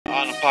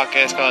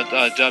podcast called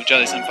Dub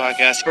Jellison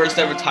podcast. First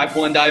ever type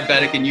 1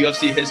 diabetic in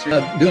UFC history.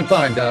 Doing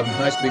fine, Dub.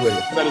 Nice to be with you.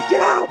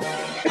 Get out!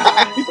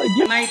 He's like,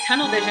 yeah. My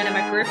tunnel vision and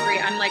my periphery,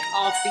 I'm like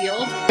off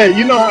field. Hey,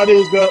 you know how it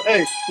is, though.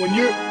 Hey, when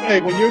your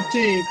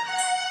team.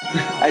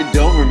 I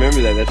don't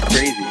remember that. That's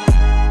crazy.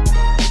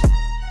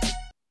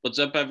 What's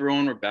up,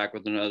 everyone? We're back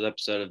with another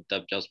episode of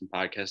Dub Jellison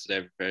podcast today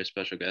with a very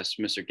special guest,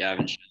 Mr.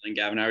 Gavin Schilling.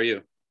 Gavin, how are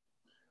you?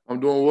 I'm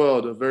doing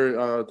well.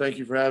 Thank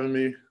you for having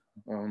me.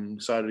 I'm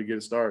excited to get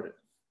it started.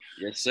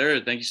 Yes, sir.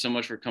 Thank you so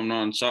much for coming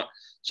on.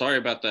 Sorry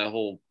about that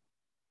whole,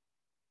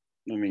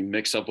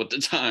 mix up with the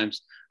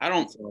times. I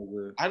don't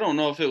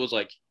know if it was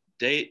like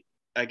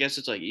I guess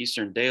it's like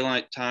Eastern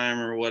Daylight Time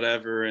or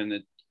whatever, and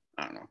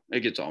I don't know.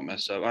 It gets all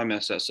messed up. I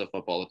mess that stuff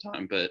up all the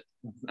time. But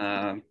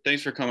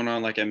thanks for coming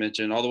on, like I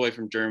mentioned, all the way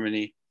from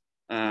Germany.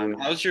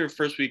 How's your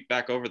first week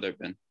back over there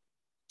been?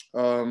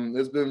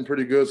 It's been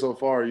pretty good so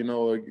far,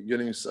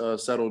 getting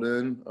settled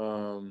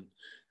in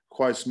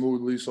quite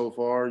smoothly so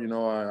far.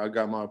 I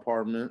got my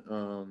apartment,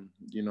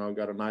 I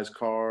got a nice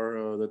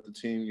car that the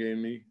team gave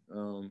me.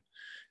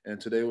 And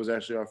today was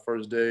actually our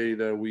first day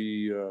that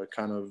we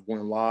kind of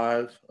went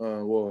live.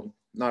 Well,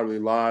 not really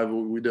live.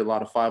 We did a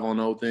lot of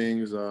 5-on-0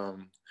 things,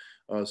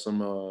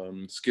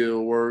 some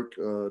skill work,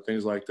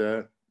 things like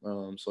that.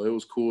 So it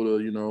was cool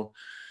to,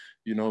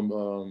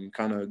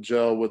 kind of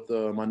gel with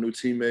my new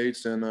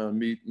teammates and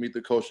meet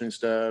the coaching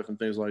staff and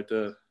things like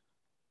that.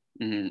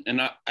 Mm-hmm.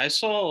 And I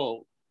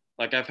saw,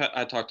 like,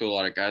 I talked to a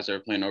lot of guys that are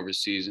playing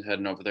overseas and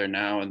heading over there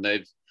now, and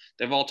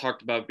they've all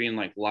talked about being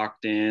like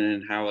locked in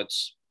and how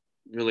it's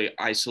really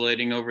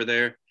isolating over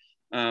there.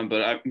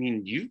 But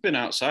you've been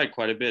outside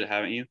quite a bit,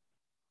 haven't you?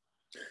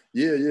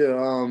 Yeah.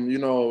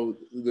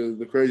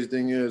 The crazy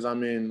thing is, a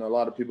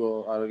lot of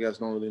people, I guess,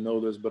 don't really know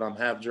this, but I'm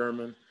half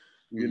German.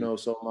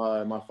 So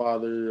my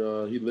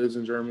father, he lives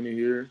in Germany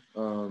here,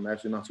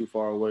 actually not too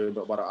far away,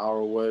 but about an hour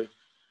away.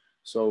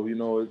 So,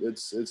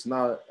 it's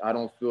not, I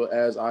don't feel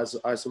as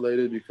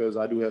isolated because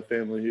I do have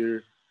family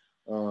here,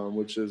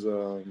 which is,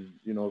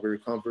 very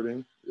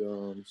comforting.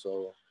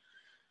 So,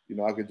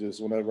 I could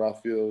just, whenever I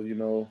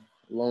feel,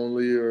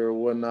 lonely or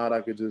whatnot,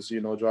 I could just,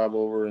 drive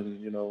over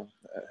and,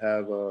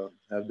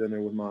 have dinner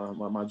with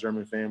my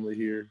German family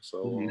here.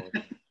 So,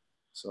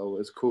 so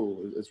it's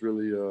cool. It's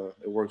really,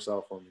 it works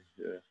out for me.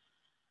 Yeah.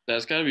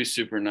 That's got to be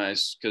super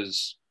nice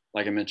because,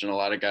 like I mentioned, a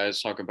lot of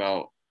guys talk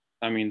about,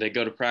 they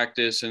go to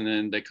practice and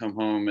then they come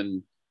home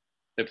and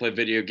they play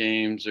video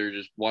games or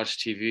just watch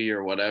TV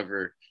or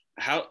whatever.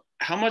 How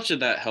much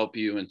did that help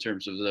you in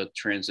terms of the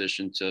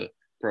transition to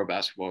pro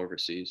basketball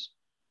overseas?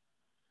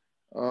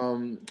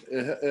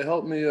 It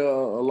helped me a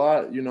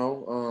lot,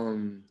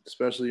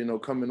 especially,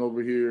 coming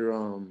over here,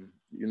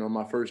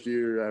 my first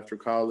year after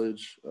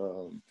college.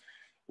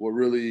 What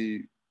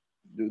really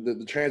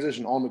the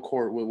transition on the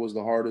court was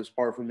the hardest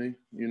part for me,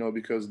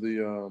 because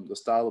the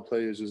style of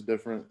play is just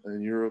different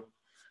in Europe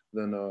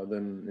than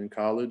in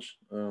college.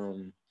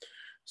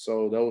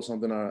 So that was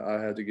something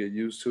I had to get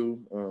used to.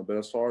 But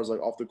as far as like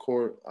off the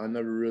court, I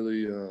never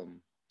really,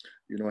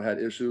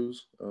 had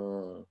issues,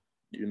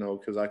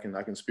 because I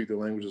can speak the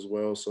language as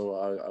well. So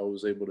I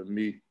was able to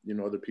meet,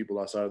 other people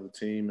outside of the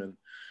team and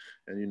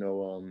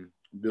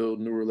build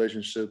new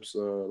relationships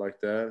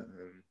like that.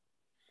 And,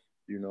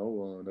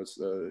 that's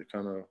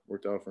kind of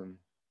worked out for me.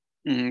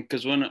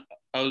 Because when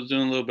I was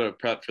doing a little bit of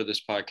prep for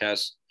this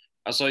podcast,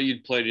 I saw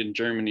you'd played in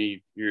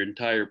Germany your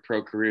entire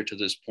pro career to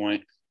this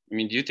point. Do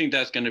you think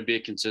that's going to be a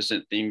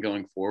consistent theme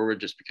going forward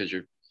just because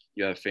you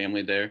have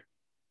family there?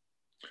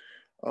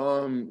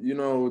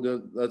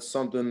 That's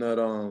something that,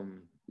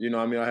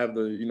 I have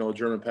the,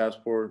 German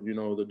passport,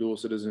 the dual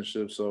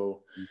citizenship. So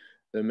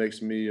that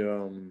makes me,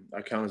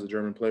 I count as a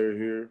German player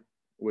here,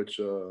 which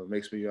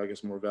makes me, I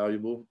guess, more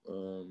valuable.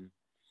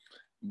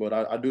 But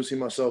I do see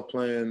myself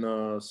playing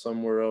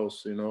somewhere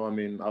else,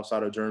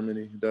 outside of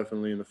Germany,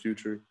 definitely in the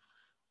future.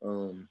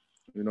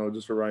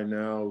 Just for right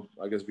now,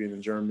 I guess being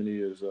in Germany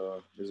is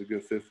a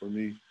good fit for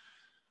me.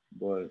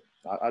 But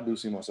I do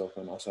see myself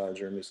playing outside of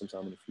Germany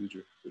sometime in the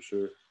future, for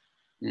sure.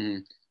 Mm-hmm.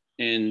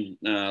 And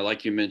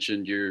like you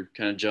mentioned, you're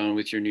kind of gelling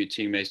with your new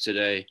teammates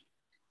today.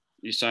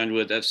 You signed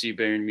with FC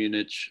Bayern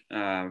Munich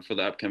for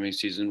the upcoming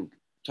season.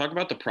 Talk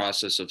about the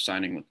process of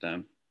signing with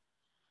them.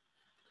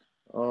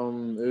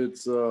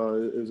 It's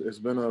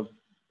been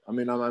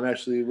I'm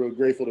actually real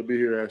grateful to be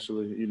here,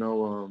 actually,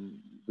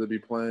 to be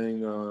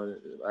playing,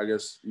 I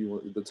guess,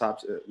 with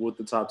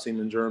the top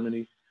team in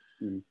Germany,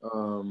 and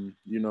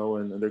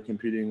they're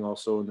competing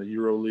also in the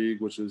Euro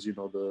League, which is,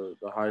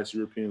 the highest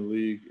European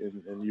league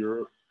in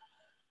Europe.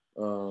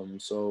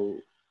 So,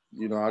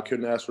 I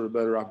couldn't ask for a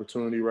better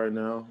opportunity right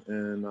now.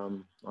 And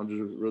I'm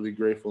just really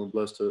grateful and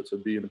blessed to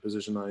be in the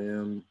position I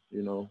am,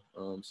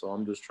 so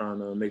I'm just trying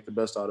to make the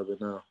best out of it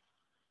now.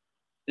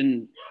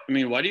 And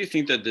why do you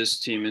think that this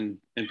team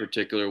in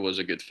particular was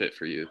a good fit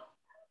for you?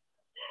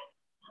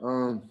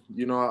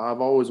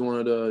 I've always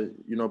wanted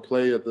to,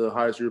 play at the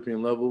highest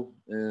European level,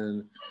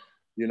 and,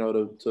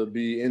 to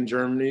be in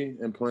Germany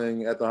and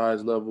playing at the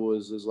highest level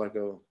is like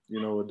a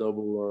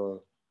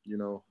double,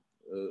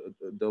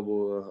 a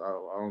double.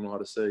 I don't know how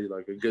to say,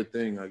 like, a good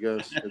thing, I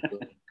guess.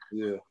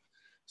 Yeah.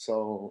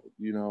 So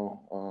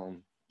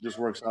just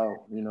works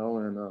out,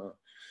 and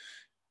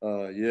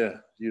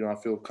yeah, I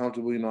feel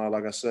comfortable.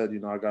 Like I said,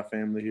 I got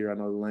family here. I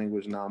know the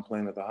language. Now I'm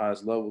playing at the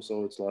highest level,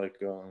 so it's like,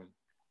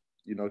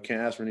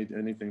 can't ask for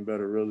anything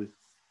better, really.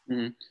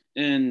 Mm-hmm.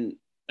 And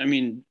I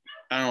mean,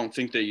 I don't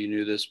think that you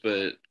knew this,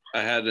 but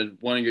I had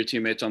one of your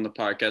teammates on the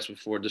podcast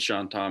before,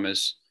 Deshaun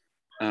Thomas.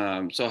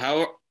 So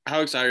how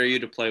excited are you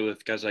to play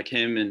with guys like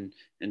him and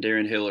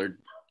Darren Hillard?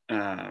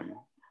 Other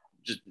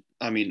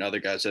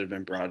guys that have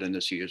been brought in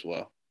this year as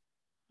well.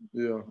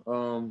 Yeah.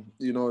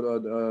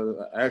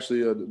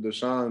 Actually,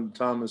 Deshaun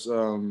Thomas,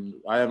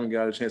 I haven't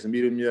got a chance to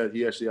meet him yet.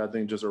 He actually, I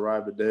think, just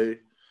arrived today.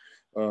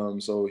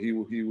 So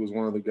he was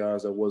one of the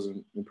guys that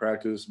wasn't in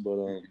practice,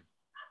 but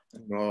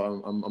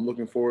I'm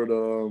looking forward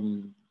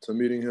to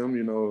meeting him.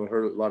 I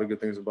heard a lot of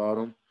good things about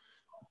him.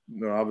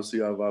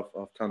 Obviously, I've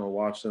kind of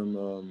watched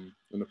him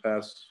in the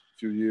past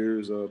few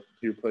years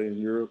here play in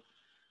Europe.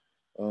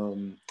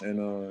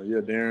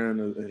 Yeah,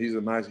 Darren,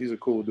 he's a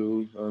cool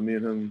dude. Me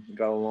and him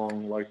got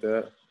along like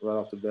that right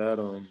off the bat.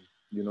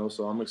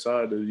 So I'm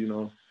excited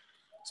to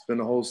spend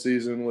the whole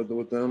season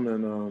with them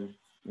and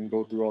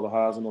go through all the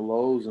highs and the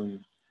lows,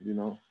 and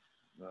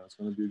it's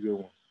going to be a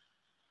good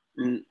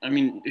one. I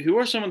mean, who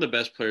are some of the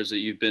best players that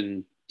you've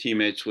been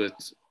teammates with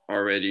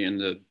already in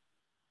the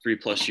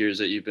 3+ years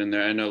that you've been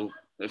there? I know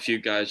a few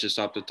guys just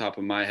off the top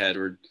of my head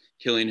were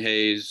Killian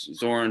Hayes,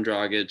 Zoran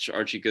Dragic,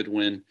 Archie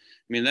Goodwin. I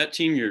mean, that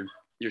team, your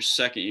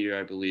second year,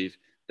 I believe,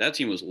 that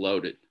team was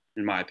loaded,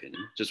 in my opinion,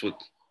 just with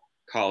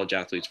college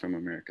athletes from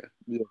America.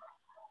 Yeah,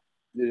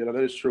 that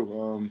is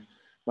true.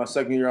 My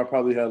second year, I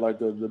probably had like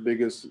the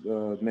biggest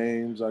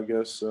names, I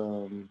guess,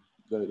 that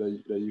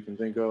you can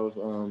think of.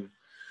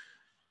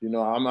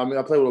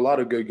 I played with a lot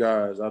of good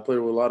guys. I played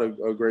with a lot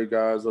of great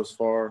guys thus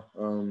far.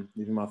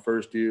 Even my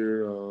first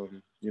year,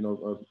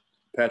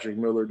 Patrick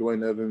Miller,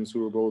 Dwayne Evans,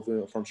 who were both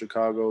from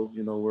Chicago,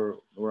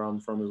 where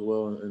I'm from as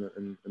well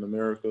in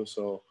America.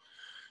 So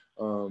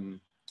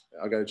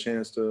I got a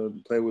chance to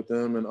play with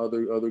them and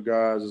other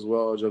guys as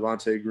well.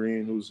 Javonte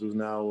Green, who's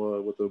now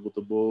with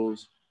the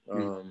Bulls.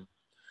 I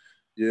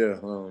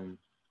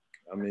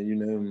mean, you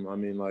name them. I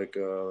mean, like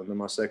in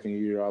my second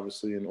year,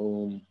 obviously in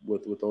Alum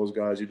with those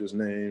guys you just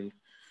named.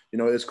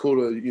 It's cool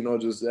to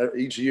just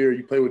each year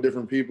you play with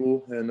different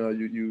people and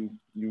you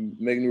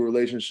make new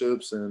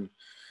relationships, and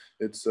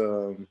it's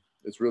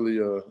really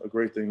a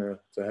great thing to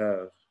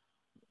have.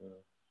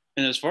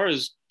 And as far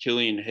as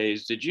Killian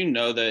Hayes, did you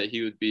know that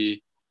he would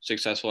be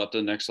successful at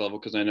the next level?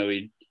 Because I know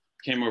he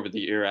came over the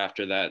year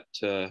after that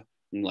to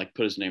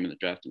put his name in the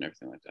draft and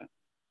everything like that.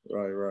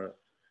 Right.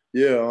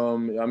 Yeah.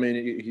 I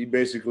mean, he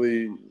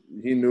basically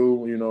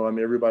knew.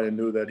 Everybody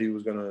knew that he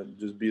was gonna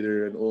just be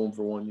there in Ulm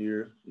for 1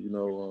 year.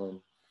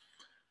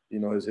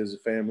 His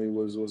family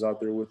was out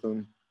there with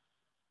him.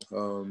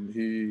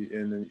 He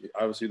and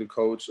obviously the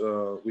coach.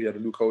 We had a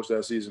new coach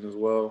that season as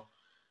well,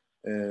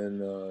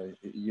 and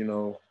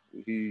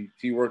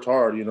he worked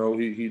hard. He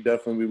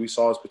definitely, we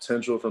saw his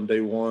potential from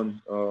day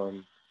one.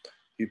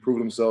 He proved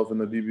himself in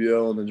the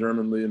BBL and the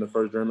German league, in the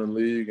first German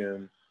league,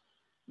 and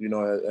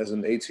as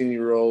an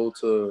 18-year-old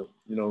to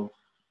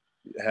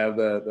have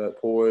that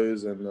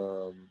poise and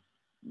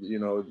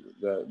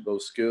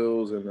those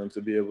skills, and then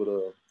to be able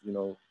to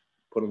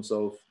put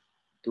himself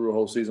through a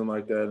whole season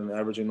like that and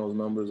averaging those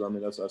numbers, I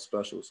mean, that's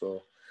special.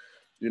 So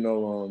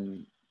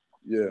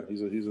yeah,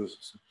 he's a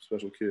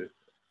special kid.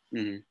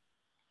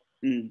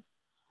 Mm-hmm.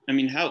 I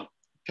mean, how,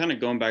 kind of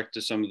going back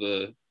to some of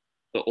the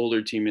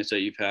older teammates that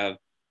you've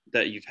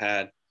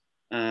had,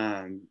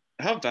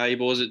 how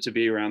valuable is it to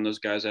be around those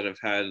guys that have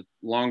had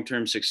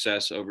long-term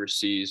success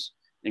overseas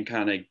and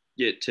kind of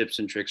get tips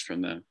and tricks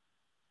from them?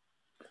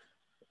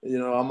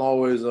 I'm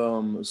always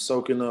trying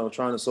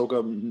to soak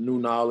up new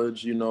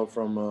knowledge,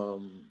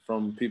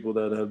 from people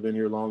that have been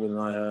here longer than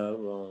I have,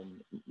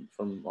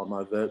 from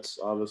my vets,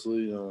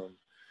 obviously.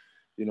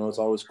 It's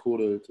always cool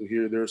to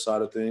hear their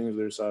side of things,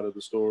 their side of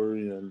the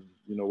story, and,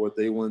 what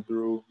they went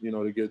through,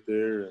 to get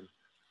there. And,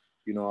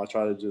 I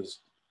try to just,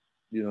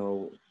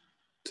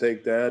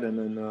 take that and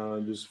then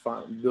just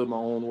build my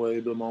own way,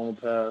 build my own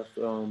path,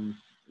 along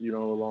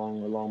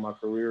my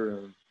career,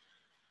 and,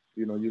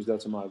 use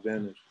that to my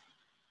advantage.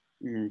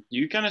 Do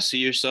you kind of see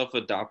yourself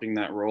adopting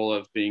that role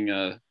of being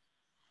a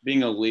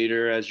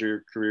leader as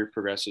your career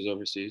progresses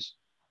overseas?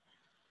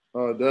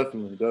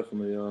 Definitely.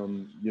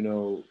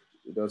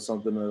 That's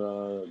something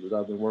that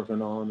I've been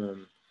working on,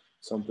 and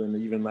something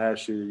even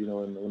last year,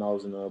 when I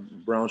was in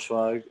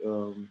Braunschweig,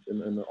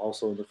 and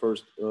also in the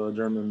first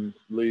German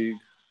league,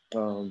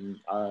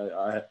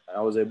 I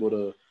was able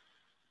to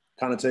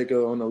kind of take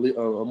on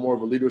a more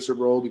of a leadership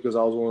role, because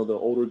I was one of the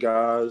older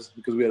guys,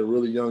 because we had a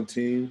really young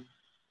team.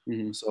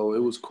 Mm-hmm. So it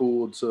was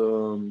cool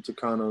to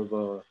kind of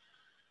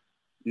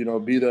be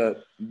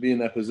in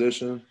that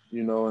position,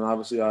 and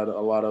obviously I had a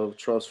lot of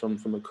trust from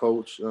the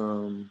coach.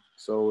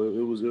 So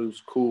it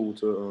was cool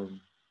to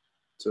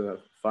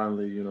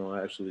finally,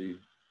 actually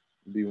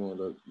be one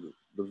of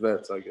the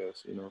vets, I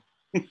guess,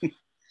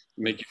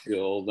 Make you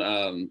feel old.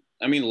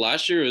 I mean,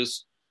 last year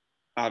was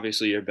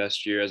obviously your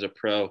best year as a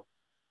pro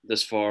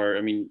this far.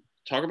 I mean,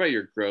 talk about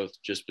your growth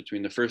just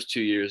between the first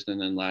 2 years and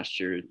then last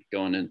year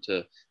going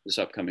into this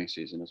upcoming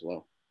season as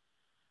well.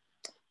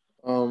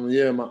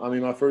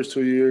 My first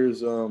 2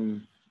 years,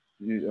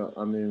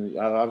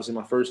 obviously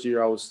my first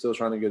year I was still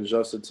trying to get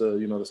adjusted to,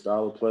 the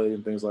style of play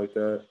and things like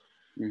that.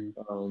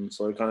 Mm-hmm.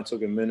 So it kind of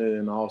took a minute,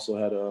 and I also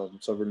had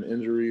suffered an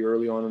injury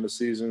early on in the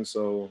season,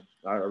 so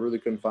I really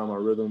couldn't find my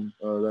rhythm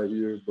that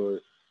year.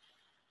 But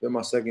then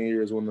my second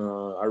year is when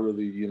I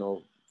really,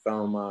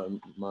 found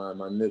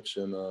my niche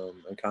and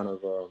kind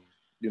of,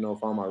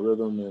 found my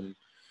rhythm, and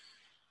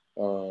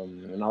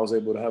I was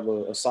able to have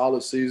a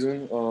solid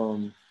season.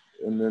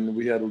 And then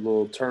we had a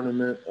little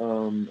tournament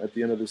at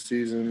the end of the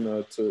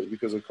season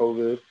because of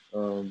COVID.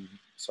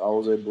 So I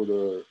was able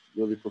to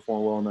really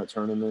perform well in that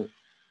tournament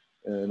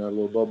and that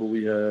little bubble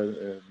we had.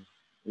 And,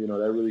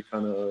 that really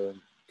kind of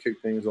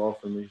kicked things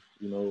off for me,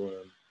 and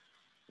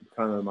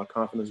kind of my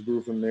confidence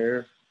grew from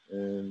there.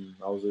 And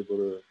I was able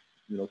to,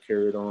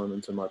 carry it on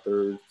into my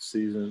third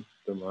season,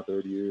 then my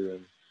third year.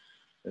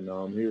 And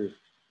now I'm here.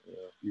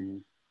 Yeah. Mm-hmm.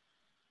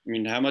 I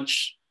mean, how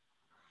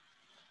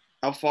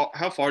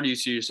far do you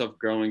see yourself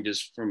growing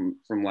just from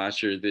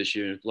last year to this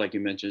year? Like you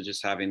mentioned,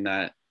 just having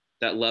that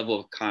level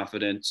of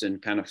confidence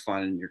and kind of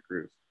finding your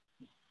groove.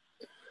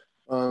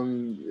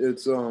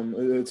 It's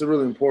a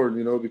really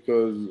important,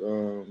 because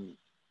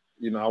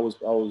I was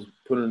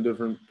put in a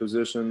different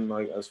position,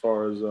 like as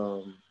far as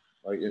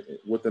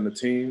within the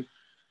team.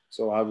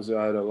 So obviously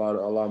I had a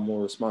lot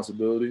more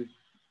responsibility,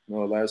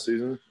 last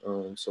season.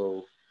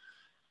 So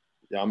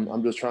yeah,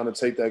 I'm just trying to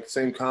take that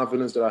same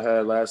confidence that I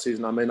had last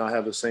season. I may not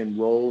have the same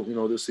role,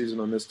 this season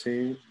on this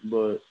team,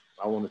 but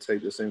I want to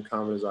take the same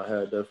confidence I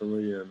had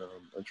definitely and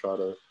try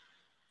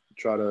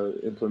to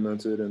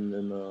implement it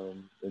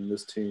in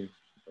this team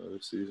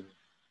this season.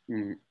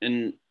 Mm-hmm.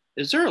 And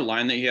is there a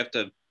line that you have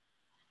to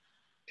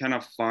kind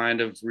of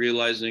find of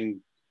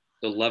realizing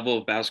the level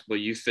of basketball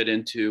you fit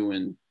into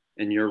and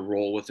your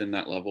role within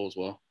that level as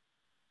well?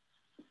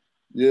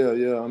 Yeah.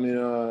 I mean,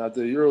 at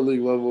the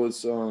EuroLeague level,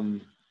 it's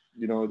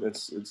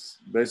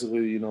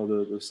basically,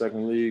 the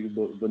second league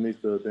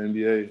beneath the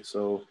NBA.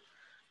 So,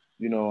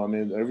 I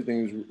mean,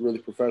 everything's really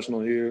professional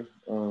here.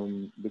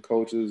 The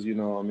coaches,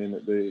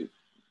 they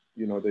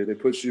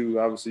push you,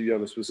 obviously you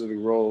have a specific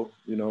role,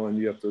 and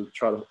you have to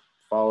try to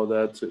follow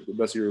that to the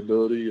best of your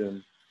ability.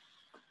 And,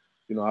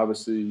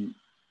 obviously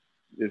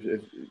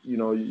if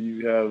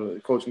you have a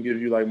coach can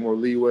give you like more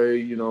leeway,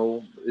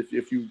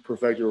 if you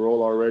perfect your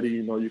role already,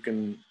 you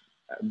can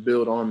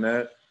build on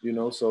that,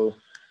 so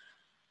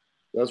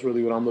that's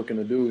really what I'm looking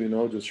to do,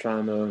 just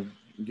trying to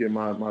get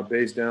my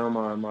base down,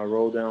 my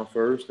role down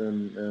first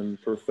and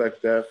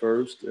perfect that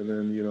first. And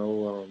then,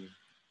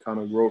 kind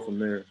of grow from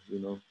there,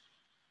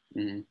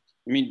 Mm-hmm.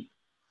 I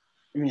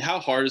mean, how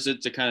hard is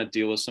it to kind of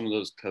deal with some of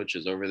those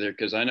coaches over there?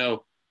 Because I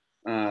know,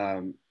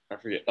 I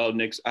forget. Oh,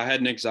 I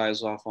had Nick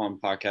Zaisoff on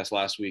podcast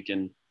last week,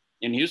 and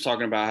he was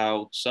talking about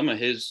how some of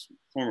his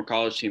former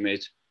college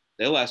teammates,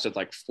 they lasted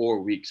like 4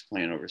 weeks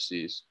playing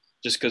overseas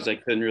just because they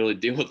couldn't really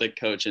deal with the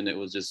coach, and it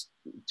was just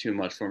too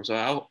much for them. So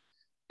how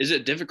is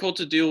it difficult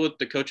to deal with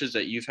the coaches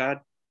that you've had?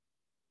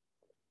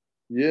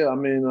 Yeah, I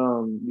mean,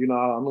 I'm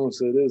gonna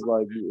say this,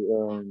 like,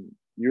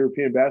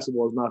 European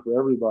basketball is not for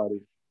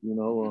everybody,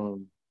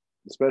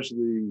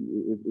 especially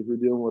if you're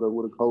dealing with a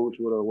coach,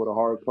 with a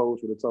hard coach,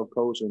 with a tough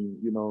coach, and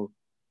you're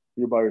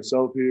by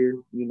yourself here.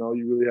 You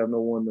really have no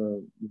one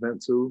to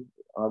vent to,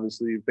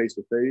 obviously face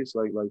to face,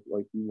 like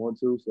you want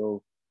to.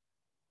 So,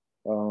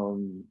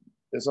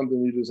 it's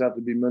something you just have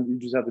to be mentally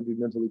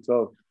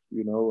tough,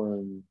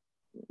 and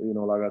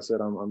like I said,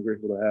 I'm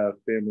grateful to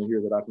have family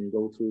here that I can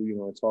go to,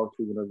 and talk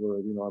to whenever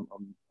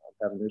I'm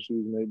having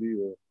issues maybe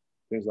or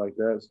things like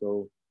that.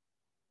 So,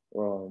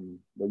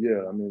 but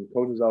yeah, I mean,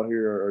 coaches out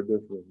here are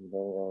different.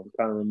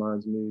 Kind of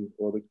reminds me,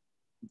 the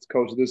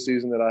coach this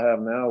season that I have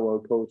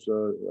now, Coach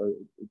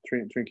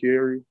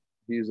Trinchieri.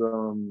 He's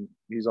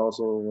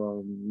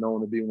also known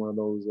to be one of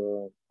those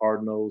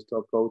hard-nosed,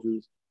 tough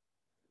coaches,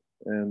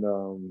 and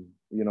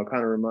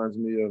kind of reminds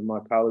me of my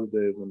college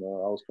days when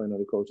I was playing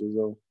under Coach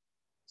Izzo.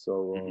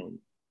 So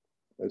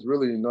it's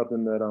really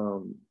nothing that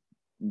I'm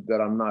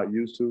not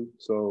used to.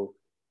 So,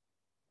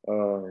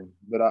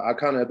 but I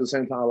kind of at the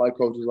same time I like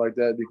coaches like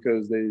that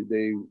because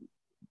they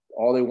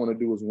all they want to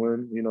do is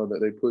win. That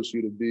they push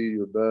you to be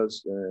your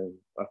best, and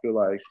I feel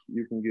like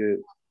you can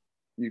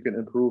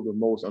improve the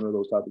most under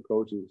those type of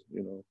coaches.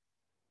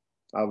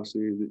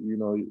 Obviously,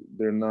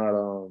 they're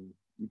not.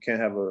 You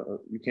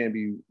can't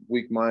be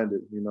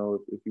weak-minded.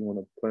 If you want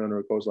to play under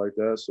a coach like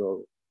that.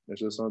 So it's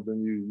just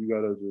something you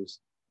gotta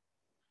just.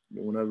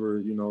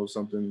 Whenever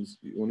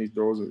when he's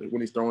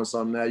throwing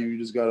something at you, you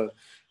just gotta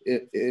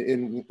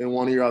in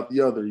one ear out the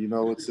other.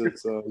 It's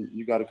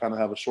you got to kind of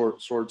have a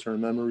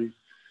short-term memory,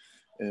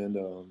 and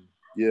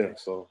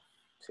so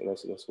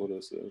that's what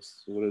it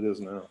is. What it is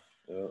now.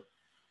 Yeah.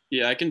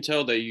 Yeah, I can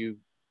tell that you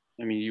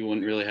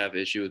wouldn't really have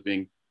issue with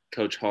being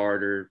coach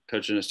hard or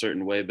coach in a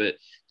certain way. But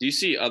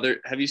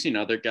have you seen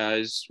other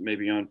guys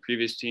maybe on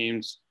previous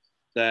teams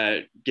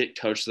that get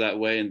coached that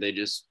way and they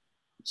just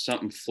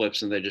something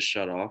flips and they just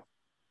shut off?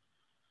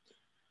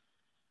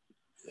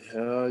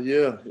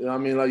 Yeah. I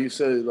mean, like you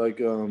said, like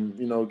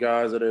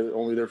guys that are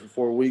only there for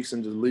 4 weeks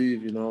and just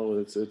leave. It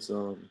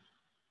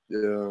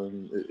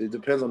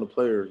depends on the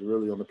player,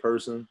 really, on the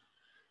person.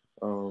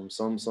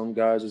 Some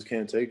guys just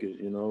can't take it.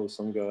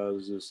 Some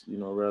guys just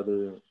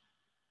rather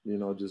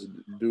just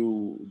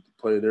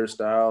play their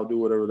style, do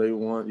whatever they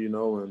want,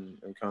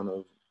 and kind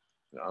of,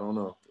 I don't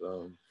know.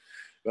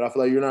 But I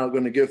feel like you're not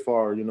going to get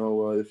far,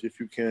 if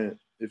you can't,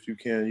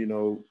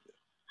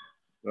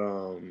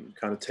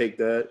 kind of take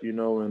that,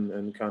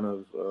 and kind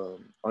of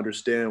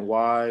understand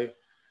why,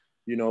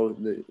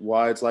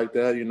 why it's like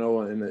that,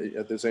 and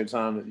at the same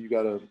time,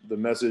 the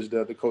message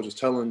that the coach is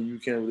telling you, you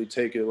can't really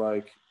take it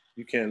like,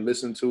 you can't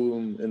listen to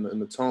him in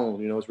the tone,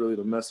 it's really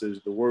the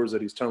message, the words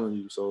that he's telling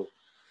you. So,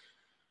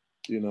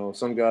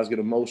 some guys get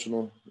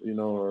emotional,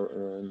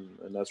 and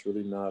that's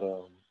really not,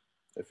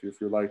 if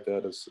you're like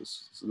that,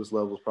 this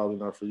level is probably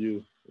not for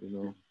you,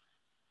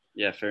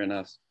 Yeah, fair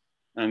enough.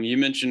 You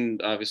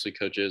mentioned obviously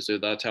Coach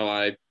Izzo. That's how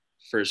I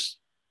first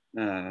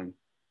kind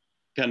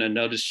of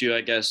noticed you,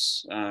 I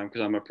guess, because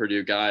I'm a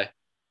Purdue guy.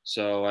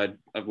 So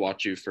I've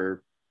watched you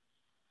for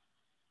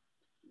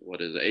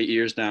 8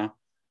 years now.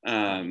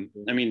 I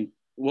mean,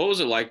 what was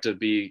it like to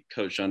be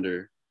coached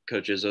under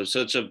Coach Izzo?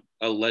 Such a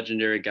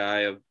legendary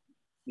guy, a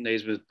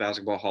Naismith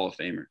Basketball Hall of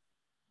Famer.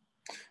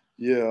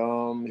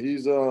 Yeah,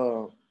 he's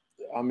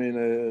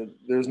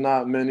there's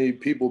not many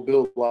people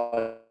built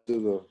like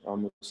Izzo.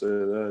 I'm gonna say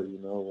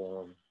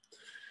that.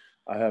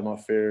 I have my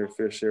fair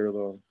share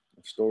of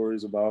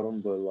stories about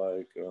him, but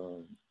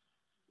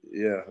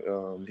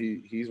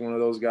he's one of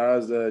those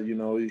guys that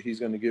he's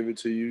gonna give it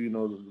to you,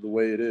 the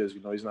way it is.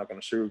 He's not gonna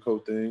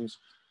sugarcoat things.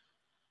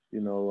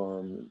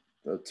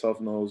 A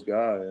tough-nosed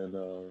guy,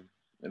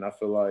 and I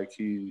feel like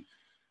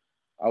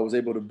I was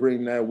able to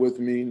bring that with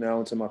me now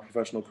into my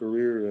professional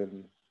career,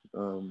 and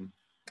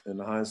in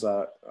the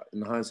hindsight,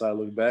 I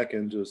look back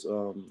and just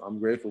I'm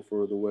grateful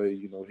for the way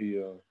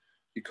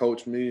he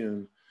coached me,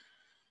 and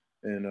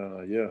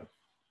I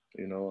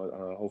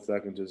hope that I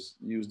can just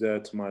use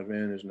that to my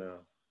advantage now.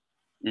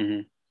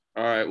 Mm-hmm.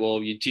 All right,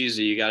 well, you tease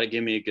it. You got to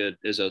give me a good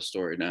Izzo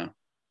story now.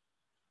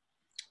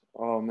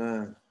 Oh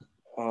man,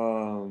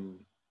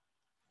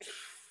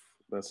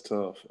 that's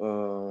tough.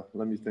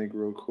 Let me think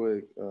real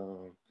quick.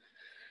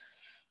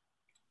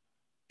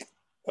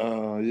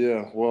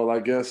 Yeah, well, I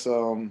guess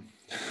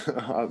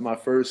my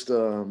first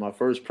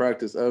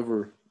practice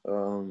ever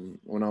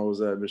when I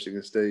was at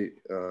Michigan State,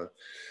 I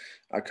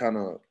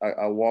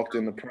walked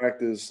into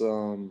practice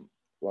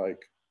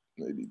like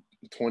maybe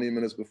 20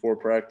 minutes before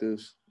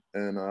practice,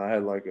 and I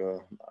had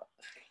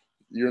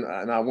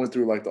and I went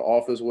through like the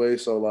office way,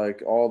 so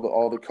like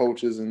all the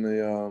coaches in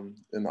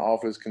the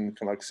office can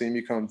like see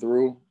me come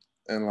through,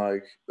 and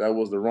like that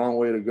was the wrong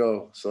way to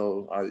go.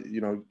 So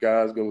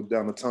guys go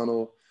down the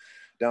tunnel,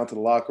 down to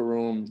the locker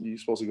room. You're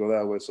supposed to go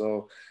that way.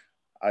 So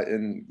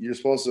and you're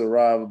supposed to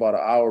arrive about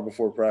an hour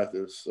before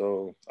practice.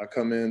 So I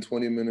come in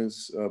 20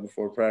 minutes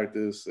before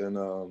practice, and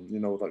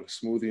with like a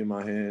smoothie in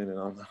my hand, and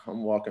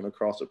I'm walking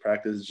across the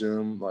practice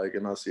gym,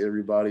 and I see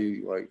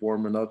everybody like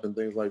warming up and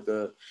things like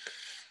that.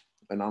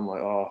 And I'm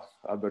like, oh,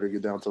 I better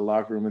get down to the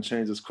locker room and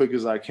change as quick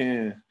as I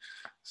can.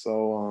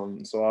 So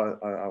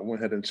I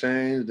went ahead and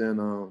changed, and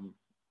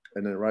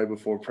then right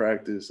before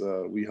practice,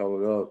 we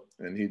held up,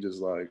 and he just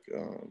like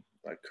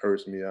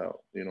cursed me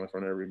out, in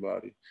front of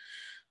everybody.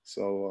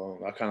 So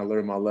I kind of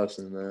learned my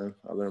lesson, man.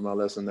 I learned my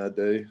lesson that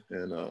day,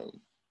 and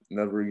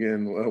never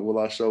again will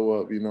I show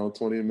up,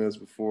 20 minutes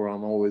before. I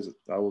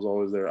was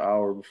always there an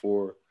hour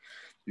before,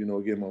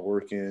 getting my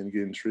work in,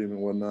 getting treatment,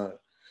 whatnot.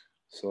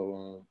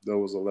 So that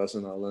was a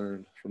lesson I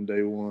learned from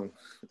day one.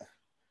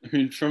 I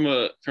mean, from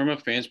a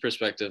fan's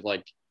perspective,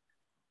 like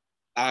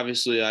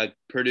obviously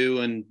Purdue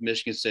and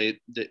Michigan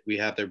State, we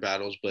have their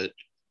battles, but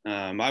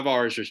I've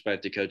always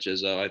respected Coach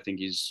Izzo. I think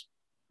he's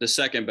the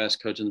second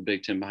best coach in the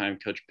Big Ten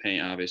behind Coach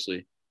Payne,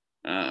 obviously.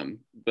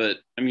 But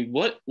I mean,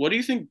 what do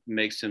you think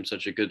makes him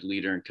such a good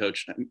leader and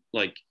coach?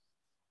 Like,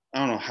 I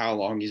don't know how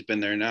long he's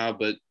been there now,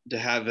 but to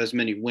have as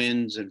many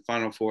wins and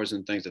Final Fours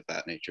and things of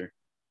that nature.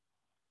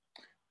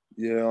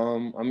 Yeah,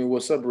 I mean,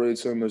 what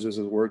separates him is just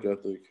his work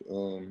ethic.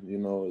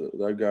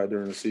 That guy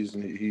during the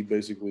season, he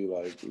basically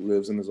like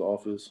lives in his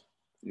office.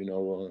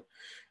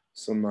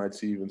 Some nights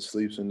he even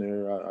sleeps in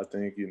there. I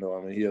think I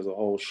mean, he has a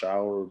whole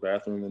shower,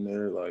 bathroom in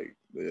there. Like,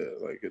 yeah,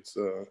 like it's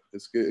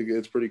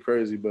pretty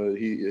crazy. But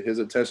his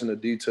attention to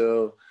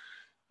detail,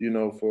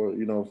 for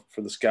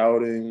the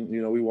scouting.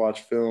 We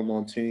watch film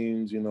on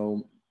teams.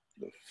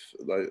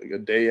 Like a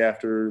day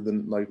after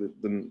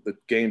the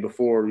game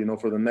before,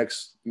 for the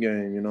next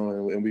game,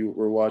 and we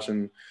were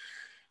watching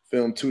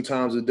film 2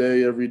 times a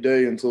day, every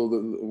day until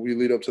we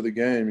lead up to the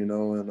game, and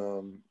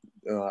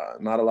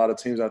not a lot of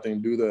teams I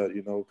think do that,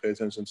 pay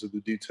attention to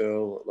the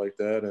detail like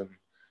that. And,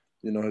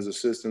 his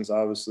assistants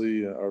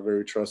obviously are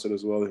very trusted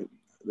as well.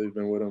 They've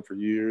been with him for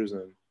years,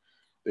 and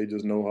they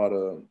just know how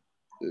to,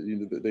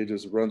 they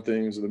just run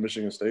things the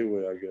Michigan State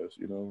way, I guess,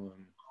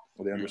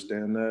 they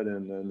understand that,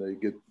 and then they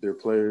get their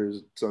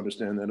players to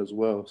understand that as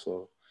well.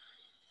 So,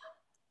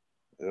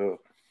 yeah.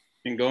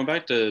 And going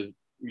back to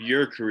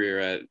your career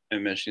at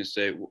Michigan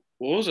State,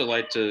 what was it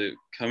like to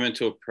come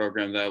into a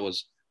program that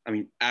was, I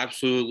mean,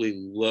 absolutely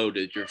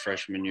loaded your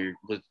freshman year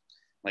with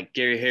like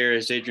Gary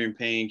Harris, Adrian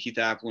Payne, Keith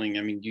Appling?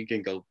 I mean, you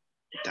can go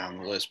down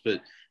the list,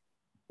 but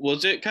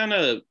was it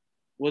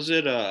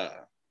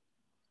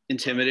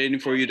intimidating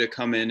for you to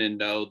come in and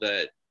know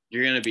that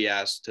you're going to be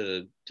asked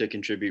to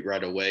contribute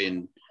right away,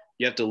 and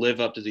you have to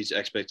live up to these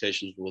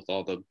expectations with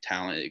all the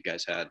talent that you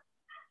guys had?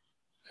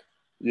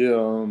 Yeah,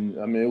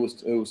 I mean, it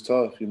was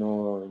tough,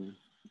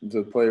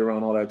 to play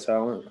around all that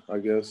talent, I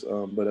guess.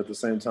 But at the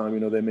same time,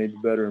 they made me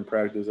better in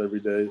practice every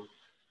day.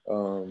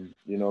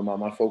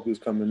 My focus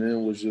coming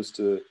in was just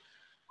to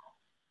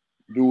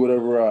do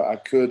whatever I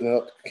can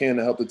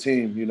to help the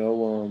team,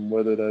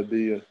 whether that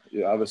be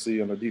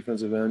obviously on the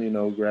defensive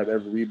end, grab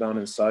every rebound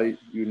in sight,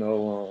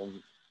 to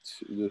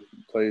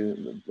play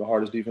the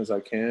hardest defense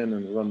I can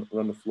and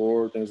run the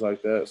floor, things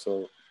like that.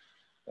 So,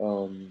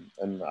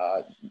 and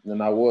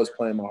I was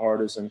playing my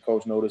hardest, and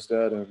coach noticed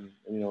that. And,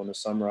 in the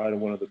summer, I had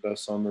one of the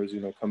best summers,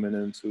 coming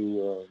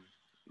into,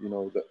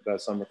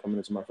 that summer coming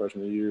into my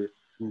freshman year.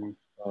 Mm-hmm.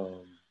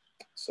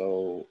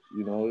 So,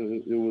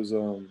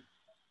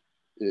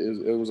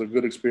 it was a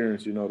good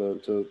experience,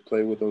 to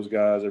play with those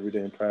guys every day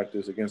in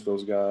practice against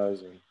those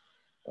guys.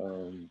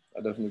 And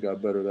I definitely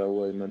got better that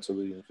way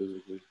mentally and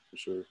physically, for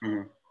sure.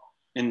 Mm-hmm.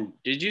 And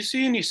did you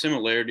see any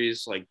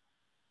similarities? Like,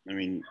 I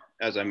mean,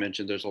 as I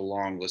mentioned, there's a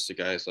long list of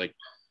guys like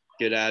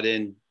get add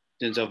in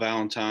Denzel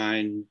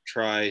Valentine,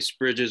 Trice,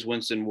 Bridges,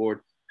 Winston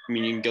Ward. I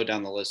mean, you can go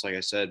down the list, like I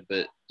said,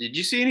 but did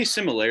you see any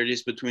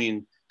similarities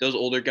between those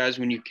older guys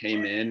when you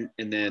came in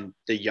and then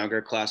the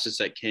younger classes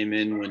that came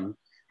in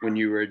when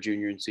you were a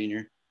junior and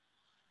senior?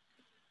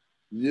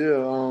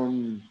 Yeah,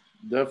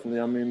 definitely.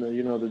 I mean,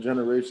 the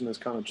generation has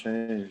kind of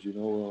changed,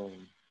 I'm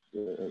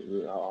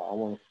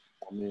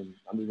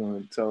just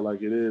going to tell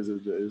like it is.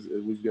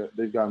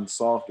 They've gotten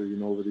softer,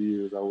 over the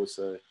years, I would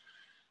say.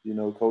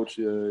 Coach,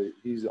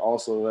 he's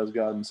also has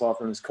gotten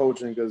softer in his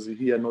coaching because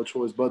he had no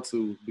choice but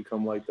to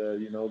become like that,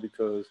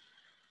 because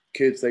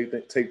kids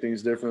take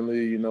things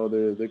differently.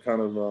 They're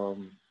kind of,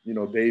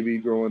 baby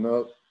growing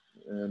up.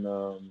 And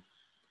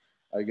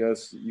I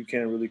guess you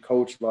can't really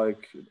coach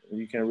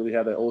you can't really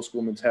have that old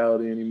school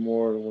mentality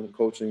anymore when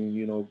coaching,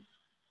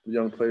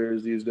 young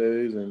players these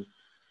days. And,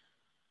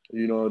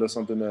 that's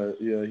something that,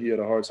 he had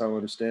a hard time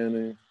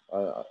understanding.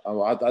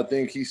 I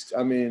think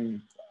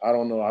I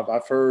don't know.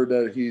 I've heard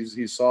that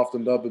he's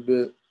softened up a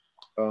bit.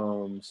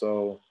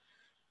 So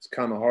it's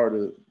kind of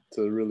hard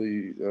to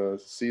really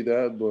see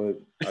that,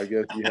 but I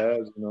guess he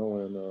has,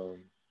 and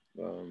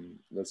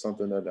that's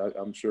something that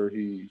I'm sure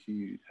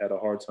he had a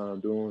hard time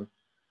doing.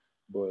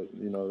 But,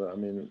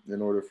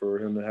 in order for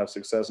him to have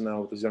success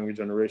now with this younger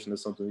generation,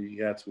 it's something he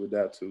had to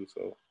adapt to.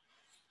 So.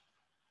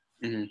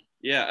 Mm-hmm.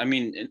 Yeah, I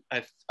mean,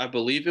 I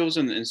believe it was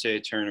in the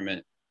NCAA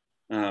tournament.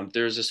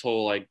 There was this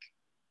whole like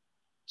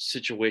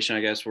situation,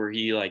 I guess, where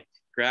he like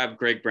grabbed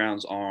Greg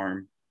Brown's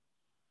arm,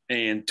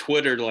 and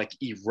Twitter like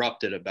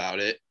erupted about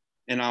it.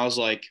 And I was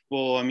like,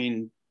 well, I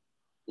mean,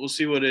 we'll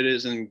see what it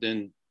is. And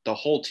then the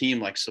whole team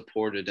like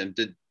supported him.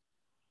 Did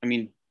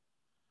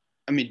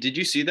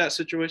you see that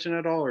situation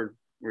at all, or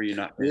were you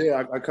not?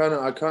 Yeah, I kind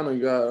of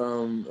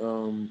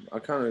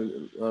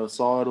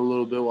saw it a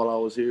little bit while I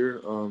was here.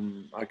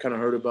 I kind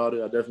of heard about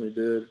it. I definitely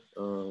did.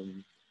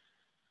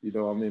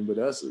 But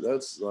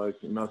that's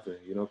like nothing,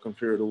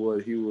 compared to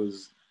what he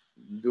was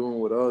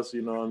doing with us.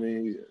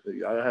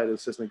 I had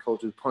assistant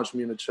coaches punch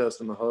me in the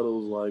chest in the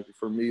huddles, like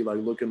for me, like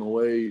looking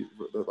away,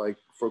 like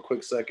for a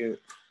quick second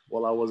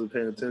while I wasn't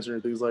paying attention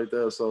and things like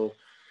that. So,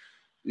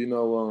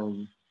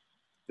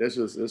 it's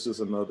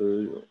just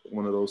another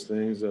one of those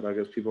things that I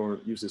guess people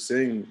aren't used to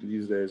seeing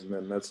these days,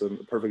 and that's a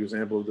perfect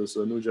example of this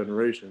new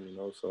generation,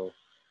 So,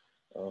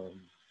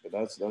 but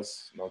that's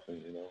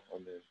nothing,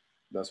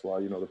 that's why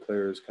the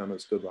players kind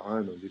of stood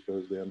behind him,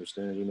 because they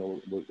understand,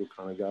 what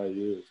kind of guy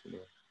he is,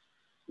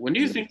 When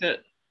do you think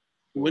that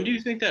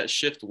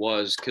shift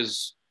was?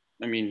 Because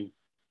I mean,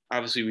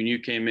 obviously, when you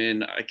came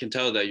in, I can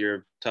tell that you're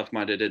a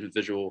tough-minded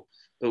individual.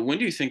 But when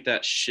do you think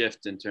that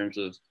shift in terms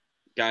of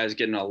guys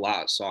getting a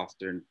lot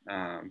softer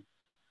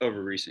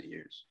over recent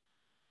years?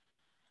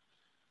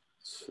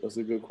 That's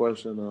a good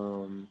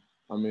question.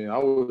 I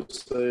would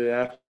say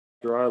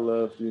after I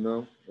left,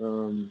 kind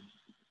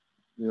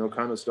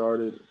of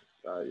started.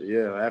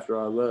 After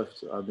I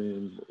left. That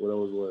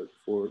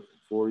was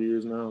 4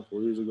 years now,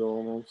 4 years ago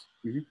almost.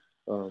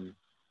 Mm-hmm.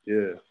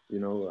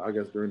 I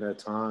guess during that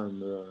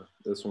time,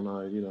 that's when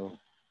I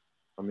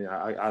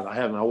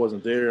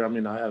wasn't there. I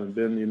haven't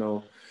been,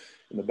 in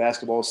the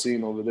basketball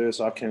scene over there,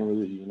 so I can't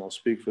really,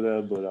 speak for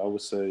that. But I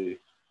would say,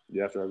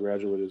 after I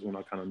graduated is when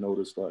I kind of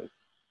noticed, like,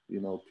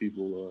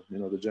 people,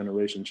 the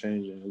generation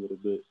changing a little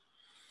bit.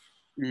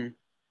 Mm-hmm.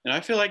 And I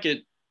feel like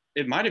it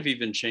might have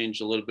even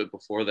changed a little bit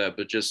before that,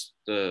 but just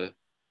the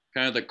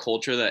kind of the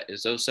culture that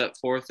Izzo set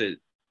forth, it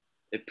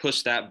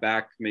pushed that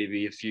back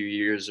maybe a few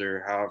years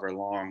or however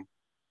long.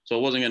 So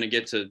it wasn't going to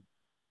get to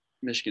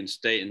Michigan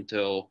State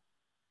until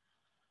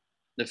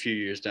a few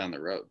years down the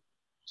road.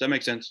 Does that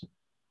make sense?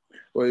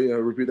 Well, yeah,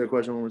 repeat that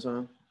question one more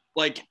time.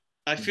 Like,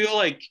 I feel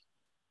like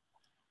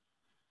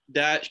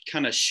that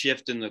kind of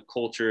shift in the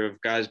culture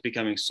of guys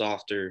becoming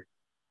softer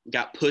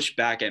got pushed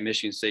back at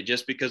Michigan State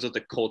just because of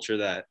the culture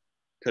that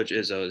Coach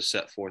Izzo has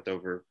set forth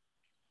over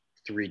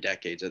 3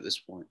 decades at this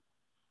point.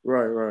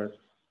 Right.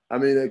 I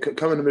mean,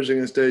 coming to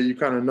Michigan State, you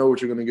kind of know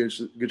what you're going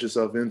to get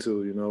yourself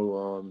into,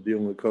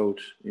 dealing with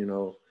coach,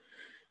 and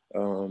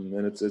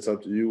it's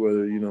up to you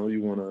whether,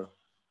 you want to,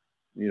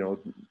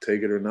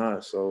 take it or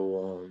not.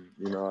 So,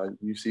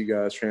 you see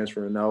guys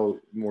transferring out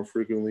more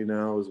frequently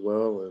now as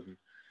well. And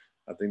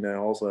I think that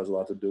also has a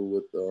lot to do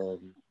with, the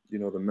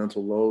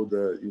mental load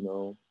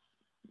that,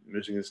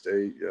 Michigan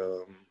State,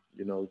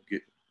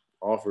 get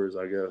offers,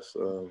 I guess.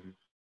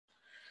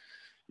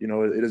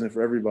 It isn't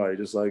for everybody,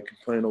 just like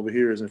playing over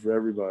here isn't for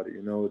everybody.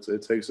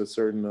 It takes a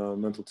certain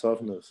mental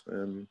toughness.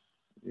 And,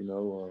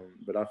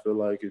 but I feel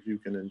like if you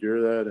can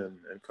endure that and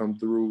come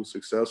through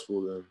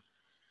successful, then,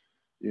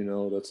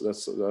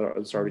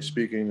 that's already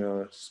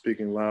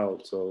speaking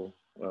loud. So,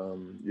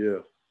 yeah.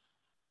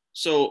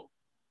 So,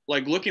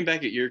 like, looking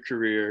back at your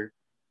career,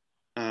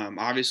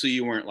 obviously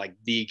you weren't like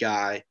the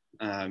guy.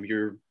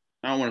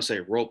 I don't want to say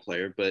role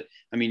player, but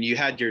I mean, you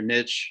had your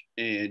niche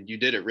and you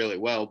did it really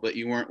well, but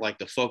you weren't like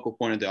the focal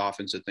point of the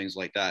offense and things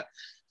like that.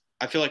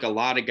 I feel like a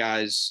lot of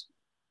guys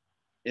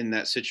in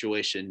that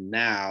situation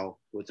now,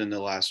 within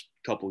the last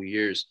couple of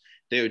years,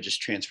 they would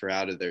just transfer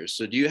out of there.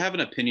 So do you have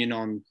an opinion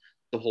on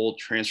the whole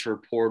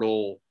transfer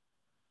portal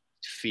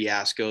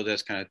fiasco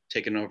that's kind of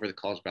taken over the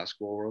college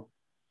basketball world?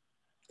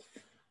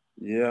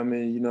 Yeah, I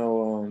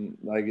mean,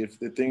 like if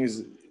the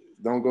things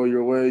don't go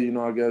your way,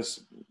 I guess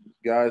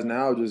guys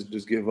now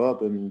just give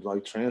up and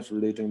like transfer.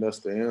 They think that's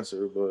the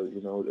answer, but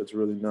it's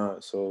really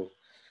not. So,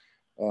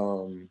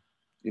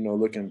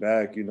 looking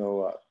back, I'm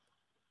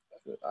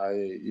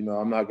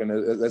not gonna.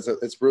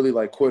 It's really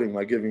like quitting,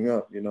 like giving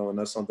up, and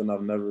that's something I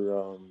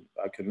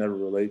could never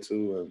relate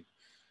to,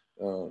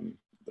 and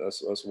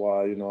that's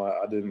why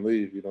I didn't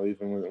leave.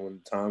 Even when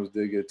times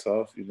did get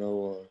tough,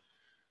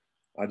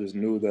 I just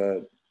knew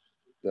that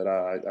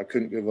I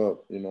couldn't give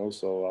up,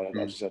 so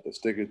I just had to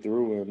stick it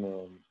through,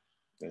 and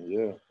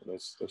yeah,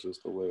 that's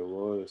just the way it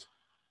was.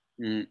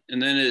 And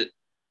then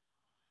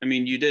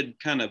you did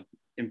kind of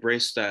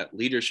embrace that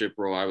leadership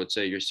role, I would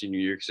say, your senior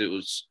year, because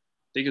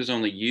I think it was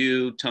only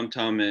you, Tum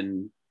Tum,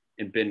 and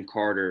Ben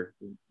Carter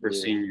were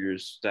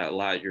seniors that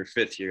last your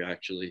 5th year,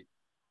 actually.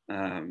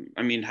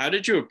 How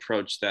did you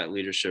approach that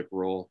leadership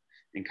role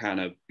and kind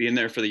of being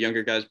there for the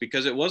younger guys,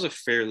 because it was a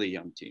fairly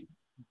young team?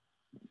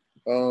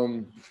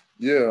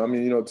 Yeah,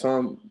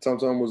 Tum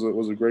Tum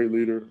was a great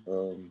leader.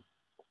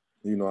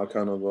 I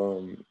kind of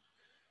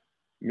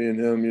me and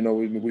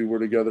him, we were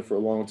together for a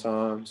long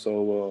time,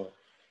 so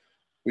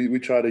we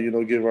try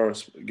to give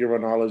our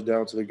knowledge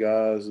down to the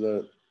guys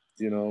that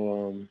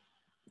to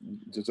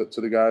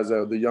the guys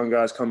the young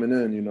guys coming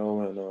in,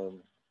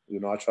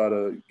 and I try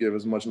to give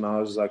as much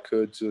knowledge as I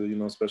could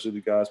to especially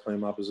the guys playing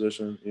my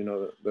position,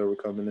 that were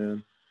coming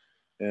in,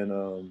 and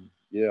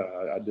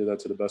I did that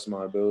to the best of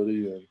my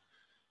ability,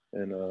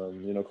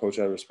 and coach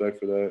had respect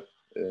for that,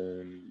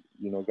 and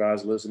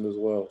guys listened as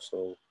well,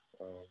 so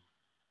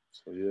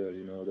yeah,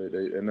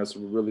 they and that's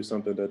really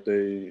something that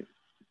they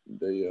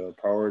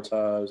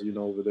prioritize,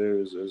 over there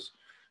is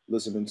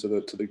listening to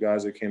the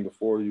guys that came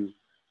before you,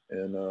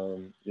 and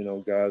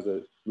guys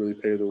that really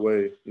paved the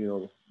way,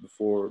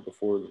 before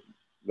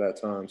that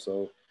time.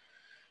 So,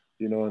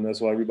 and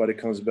that's why everybody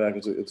comes back.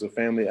 It's a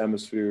family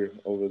atmosphere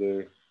over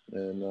there,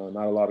 and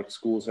not a lot of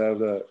schools have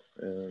that.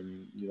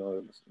 And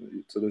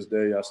to this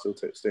day, I still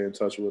stay in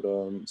touch with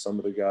some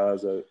of the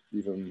guys that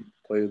even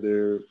played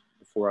there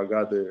before I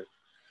got there.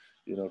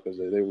 Because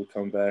they would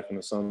come back in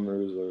the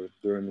summers or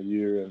during the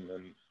year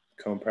and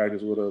come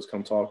practice with us,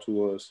 come talk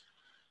to us.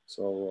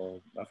 So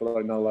I feel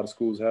like not a lot of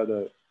schools have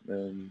that,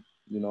 and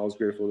I was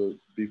grateful to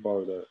be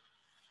part of that.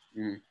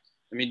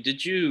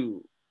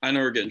 I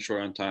know we're getting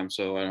short on time,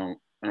 so I don't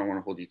want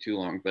to hold you too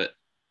long, but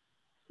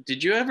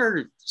did you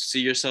ever see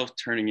yourself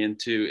turning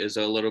into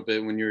Izzo a little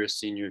bit when you were a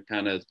senior,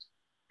 kind of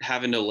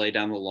having to lay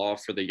down the law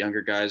for the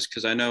younger guys?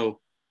 Because I know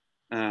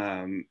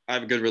I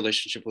have a good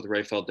relationship with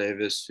Rayfeld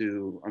Davis,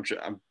 who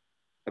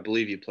I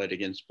believe you played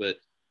against, but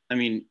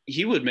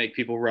he would make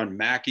people run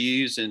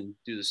Mackies and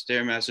do the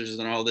Stairmasters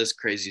and all this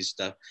crazy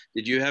stuff.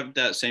 Did you have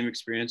that same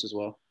experience as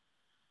well?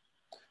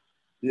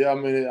 Yeah,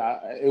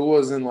 it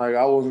wasn't like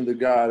I wasn't the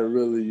guy to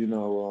really,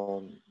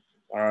 all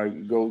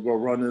right, go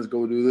run this,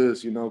 go do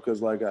this,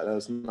 because like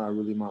that's not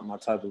really my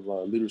type of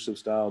leadership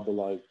style. But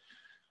like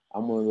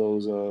I'm one of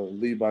those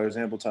lead by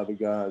example type of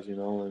guys,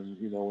 and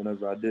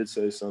whenever I did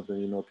say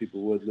something,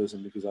 people would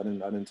listen because I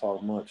didn't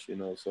talk much,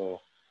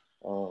 So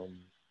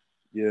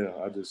yeah,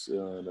 I just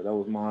that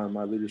was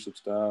my leadership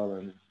style,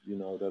 and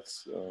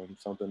that's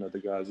something that the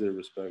guys did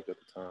respect at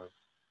the time.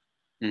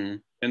 Mm-hmm.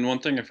 And one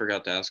thing I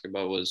forgot to ask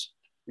about was,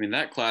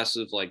 that class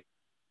of like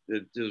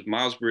it was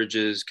Miles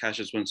Bridges,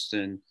 Cassius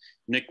Winston,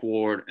 Nick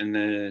Ward, and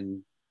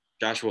then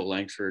Joshua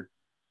Langford.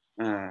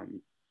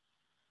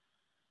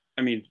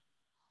 I mean,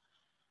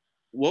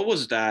 what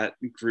was that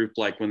group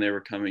like when they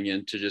were coming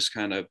in to just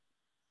kind of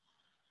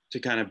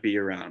be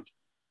around?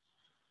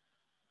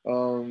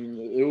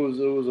 It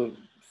was a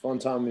fun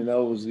time. I mean,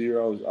 that was the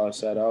year I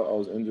sat out. I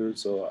was injured,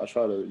 so I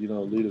tried to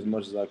lead as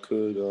much as I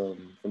could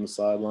from the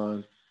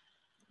sideline.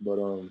 But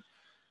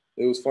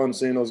it was fun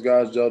seeing those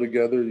guys gel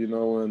together,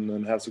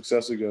 and have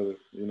success together,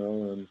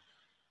 and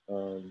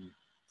um,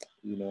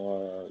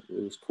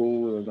 it was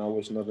cool, and I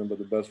wish nothing but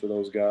the best for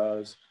those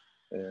guys.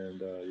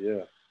 And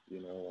yeah,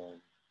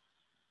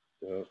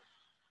 yeah.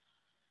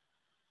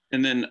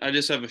 And then I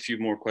just have a few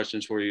more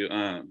questions for you.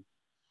 I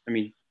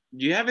mean,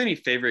 do you have any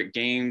favorite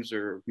games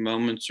or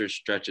moments or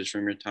stretches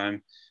from your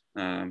time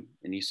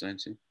in East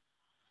Lansing?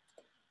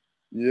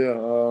 Yeah,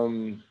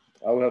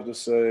 I would have to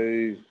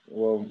say,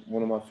 well,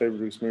 one of my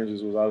favorite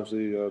experiences was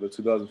obviously the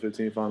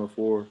 2015 Final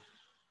Four,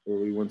 where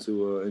we went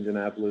to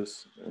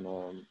Indianapolis and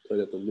played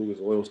at the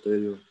Lucas Oil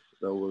Stadium.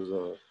 That was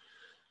a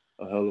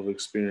hell of an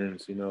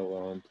experience, playing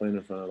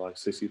in front of like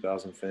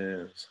 60,000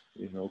 fans,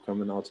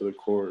 coming out to the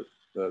court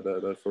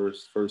that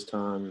first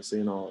time and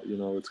seeing all,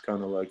 it's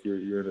kind of like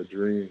you're in a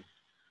dream.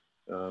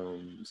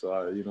 So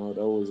that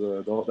was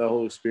that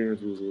whole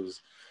experience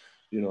was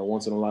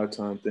once in a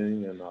lifetime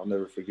thing, and I'll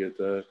never forget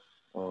that.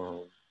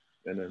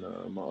 And then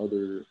my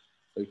other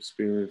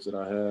experience that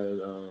I had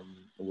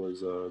was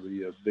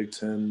the Big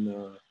Ten.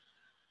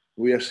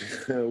 We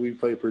actually we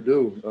played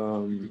Purdue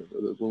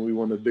when we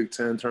won the Big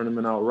Ten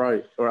tournament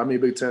outright, or I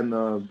mean Big Ten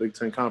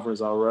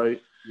conference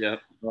outright. Yeah.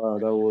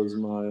 That was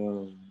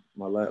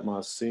my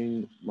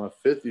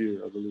fifth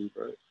year, I believe,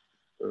 right?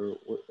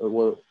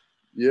 Or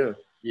yeah.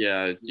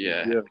 Yeah.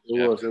 It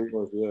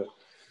was, yeah.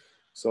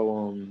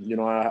 So,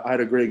 I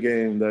had a great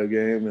game that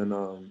game,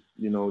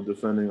 and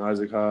defending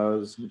Isaac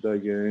Haas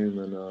that game,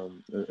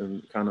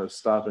 and kind of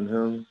stopping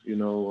him,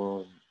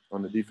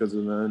 on the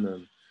defensive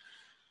end,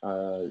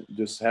 and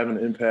just having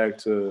an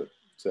impact to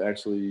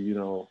actually,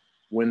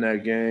 win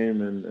that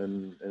game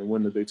and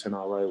win the Big Ten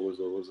outright was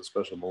a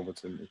special moment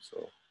to me.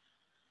 So,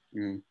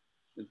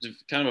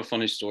 it's kind of a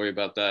funny story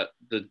about that.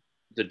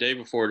 The day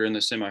before during the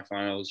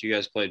semifinals, you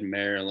guys played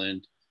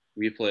Maryland.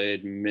 We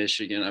played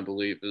Michigan, I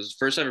believe. It was the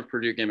first ever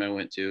Purdue game I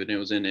went to, and it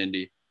was in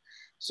Indy.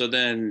 So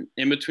then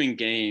in between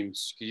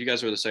games, because you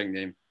guys were the second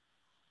game,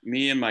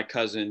 me and my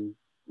cousin,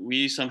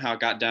 we somehow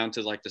got down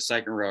to like the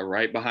second row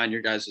right behind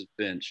your guys'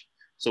 bench.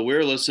 So we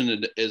were listening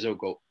to Izzo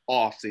go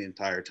off the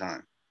entire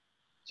time.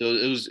 So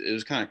it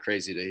was kind of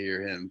crazy to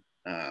hear him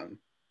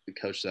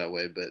coach that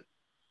way. But,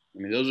 I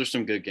mean, those are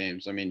some good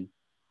games. I mean,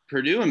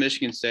 Purdue and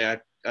Michigan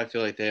State, I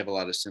feel like they have a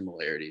lot of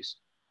similarities.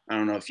 I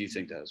don't know if you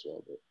think that as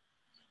well, but.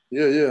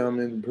 Yeah. I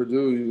mean,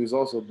 Purdue is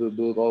also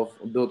built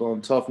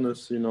on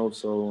toughness,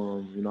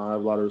 So I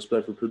have a lot of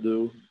respect for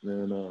Purdue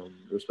and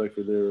respect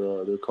for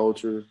their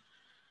culture.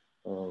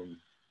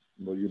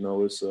 But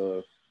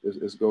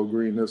it's go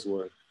green this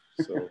way.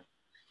 So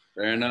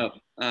Fair enough.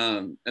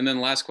 And then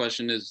last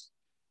question is,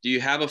 do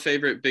you have a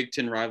favorite Big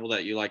Ten rival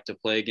that you like to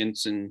play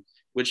against, and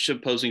which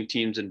opposing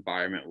team's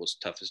environment was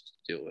toughest to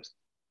deal with?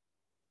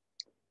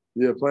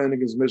 Yeah, playing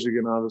against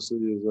Michigan obviously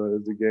is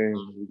the game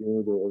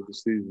of the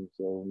season.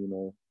 So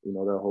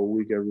that whole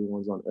week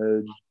everyone's on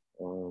edge.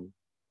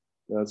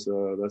 That's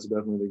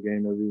definitely the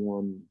game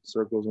everyone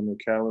circles on their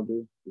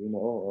calendar.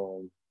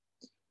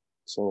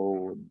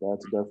 So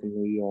that's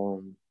definitely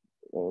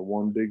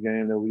one big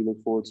game that we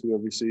look forward to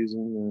every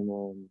season. And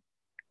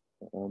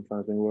I'm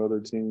trying to think what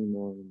other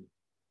team.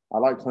 I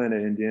like playing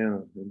at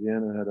Indiana.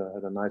 Indiana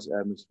had a nice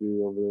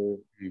atmosphere over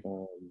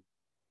there.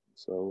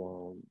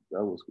 So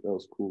that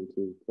was cool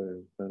too,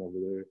 playing over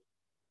there.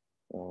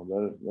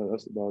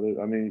 That's about it.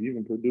 I mean,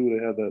 even Purdue,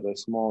 they have that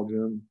small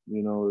gym.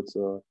 It's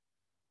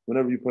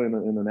whenever you play in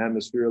an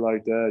atmosphere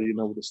like that,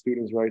 with the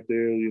students right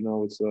there,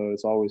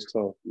 it's always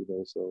tough.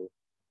 So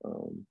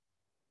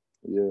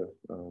yeah,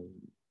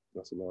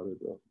 that's about it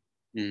though.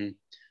 Mm-hmm.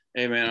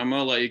 Hey man, I'm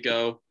gonna let you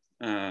go.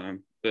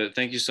 But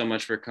thank you so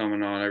much for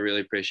coming on. I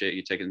really appreciate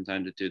you taking the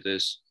time to do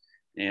this,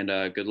 and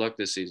good luck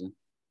this season.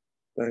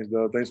 Thanks,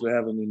 Doug. Thanks for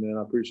having me, man.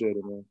 I appreciate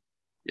it, man.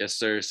 Yes,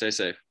 sir. Stay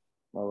safe.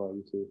 All right,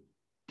 you too.